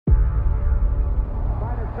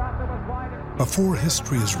Before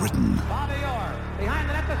history is written,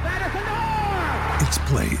 it's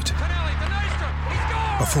played.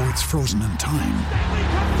 Before it's frozen in time,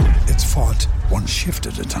 it's fought one shift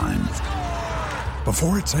at a time.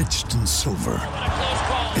 Before it's etched in silver,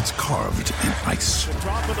 it's carved in ice.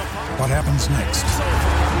 What happens next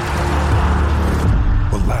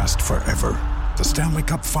will last forever. The Stanley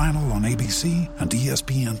Cup Final on ABC and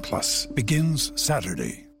ESPN Plus begins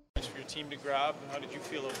Saturday. For your team to grab, how did you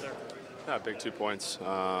feel out there? Yeah, big 2 points.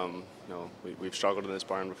 We've struggled in this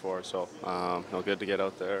barn before, so good to get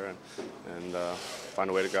out there and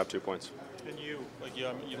find a way to grab 2 points. And you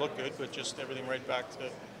look good, but just everything right back to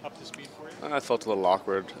up to speed for you? I felt a little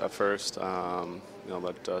awkward at first,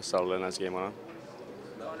 but settled in as the game went on.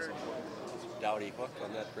 Doughty hook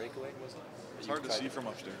on that breakaway, was it? It's hard to see from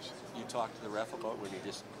upstairs. You talked to the ref about when he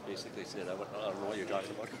just basically said, I don't know what you're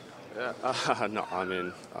talking about. Yeah, no,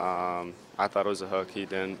 I thought it was a hook. He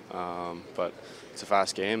didn't, but it's a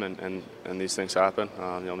fast game, and these things happen.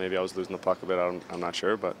 Maybe I was losing the puck a bit. I'm not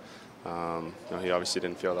sure, but he obviously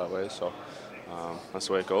didn't feel that way. So that's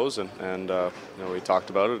the way it goes, and we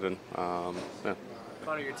talked about it, and yeah.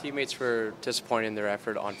 Connor, your teammates were disappointed in their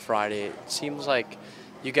effort on Friday. It seems like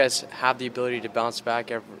you guys have the ability to bounce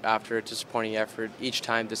back after a disappointing effort each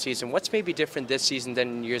time this season. What's maybe different this season than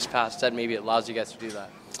in years past that maybe allows you guys to do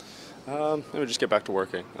that? We just get back to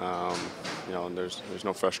working. And there's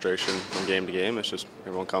no frustration from game to game. It's just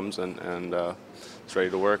everyone comes and is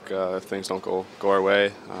ready to work if things don't go our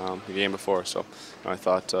way the game before. So I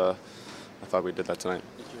thought we did that tonight.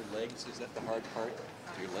 Is that the hard part?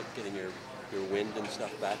 Your leg getting your wind and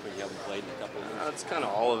stuff back when you haven't played in a couple of weeks? It's kind of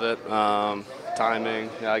all of it. Timing,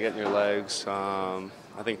 getting your legs. I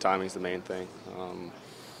think timing's the main thing.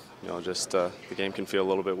 The game can feel a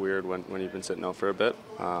little bit weird when you've been sitting out for a bit.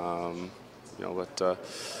 Kind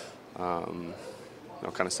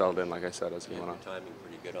of settled in, like I said, as we went on. Timing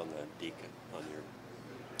pretty good on the deke on your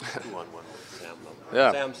 2-on-1 with Sam.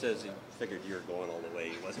 Yeah. Sam says he figured you were going all the way.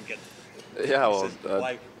 He wasn't getting. Yeah, well,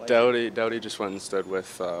 why Doughty just went and stood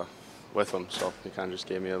with him, so he kind of just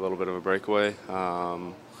gave me a little bit of a breakaway.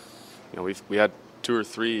 We had 2 or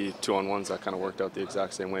 3 2-on-1s that kind of worked out the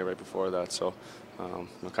exact same way right before that. So I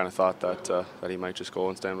kind of thought that he might just go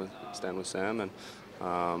and stand with Sam, and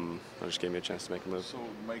it just gave me a chance to make a move. So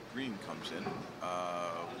Mike Green comes in.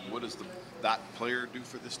 What does that player do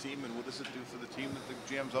for this team, and what does it do for the team that the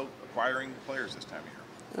GM's out acquiring players this time of year?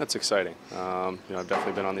 That's exciting. I've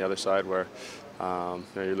definitely been on the other side where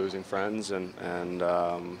you're losing friends and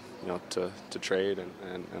to trade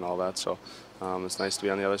and all that. So it's nice to be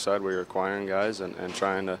on the other side where you're acquiring guys and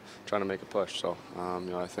trying to make a push. So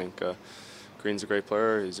I think Green's a great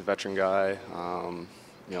player. He's a veteran guy.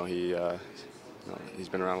 He's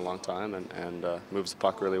been around a long time and moves the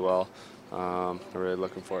puck really well. I'm really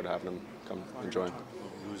looking forward to having him come and join.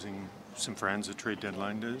 Losing some friends at trade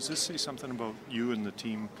deadline. Does this say something about you and the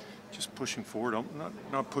team just pushing forward?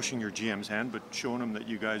 Not pushing your GM's hand, but showing them that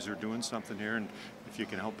you guys are doing something here, and if you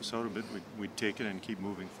can help us out a bit, we'd take it and keep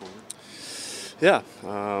moving forward. Yeah.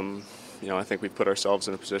 I think we've put ourselves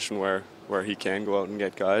in a position where he can go out and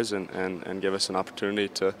get guys and give us an opportunity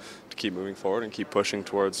to keep moving forward and keep pushing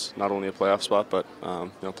towards not only a playoff spot but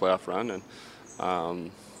playoff run, and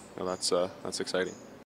that's exciting.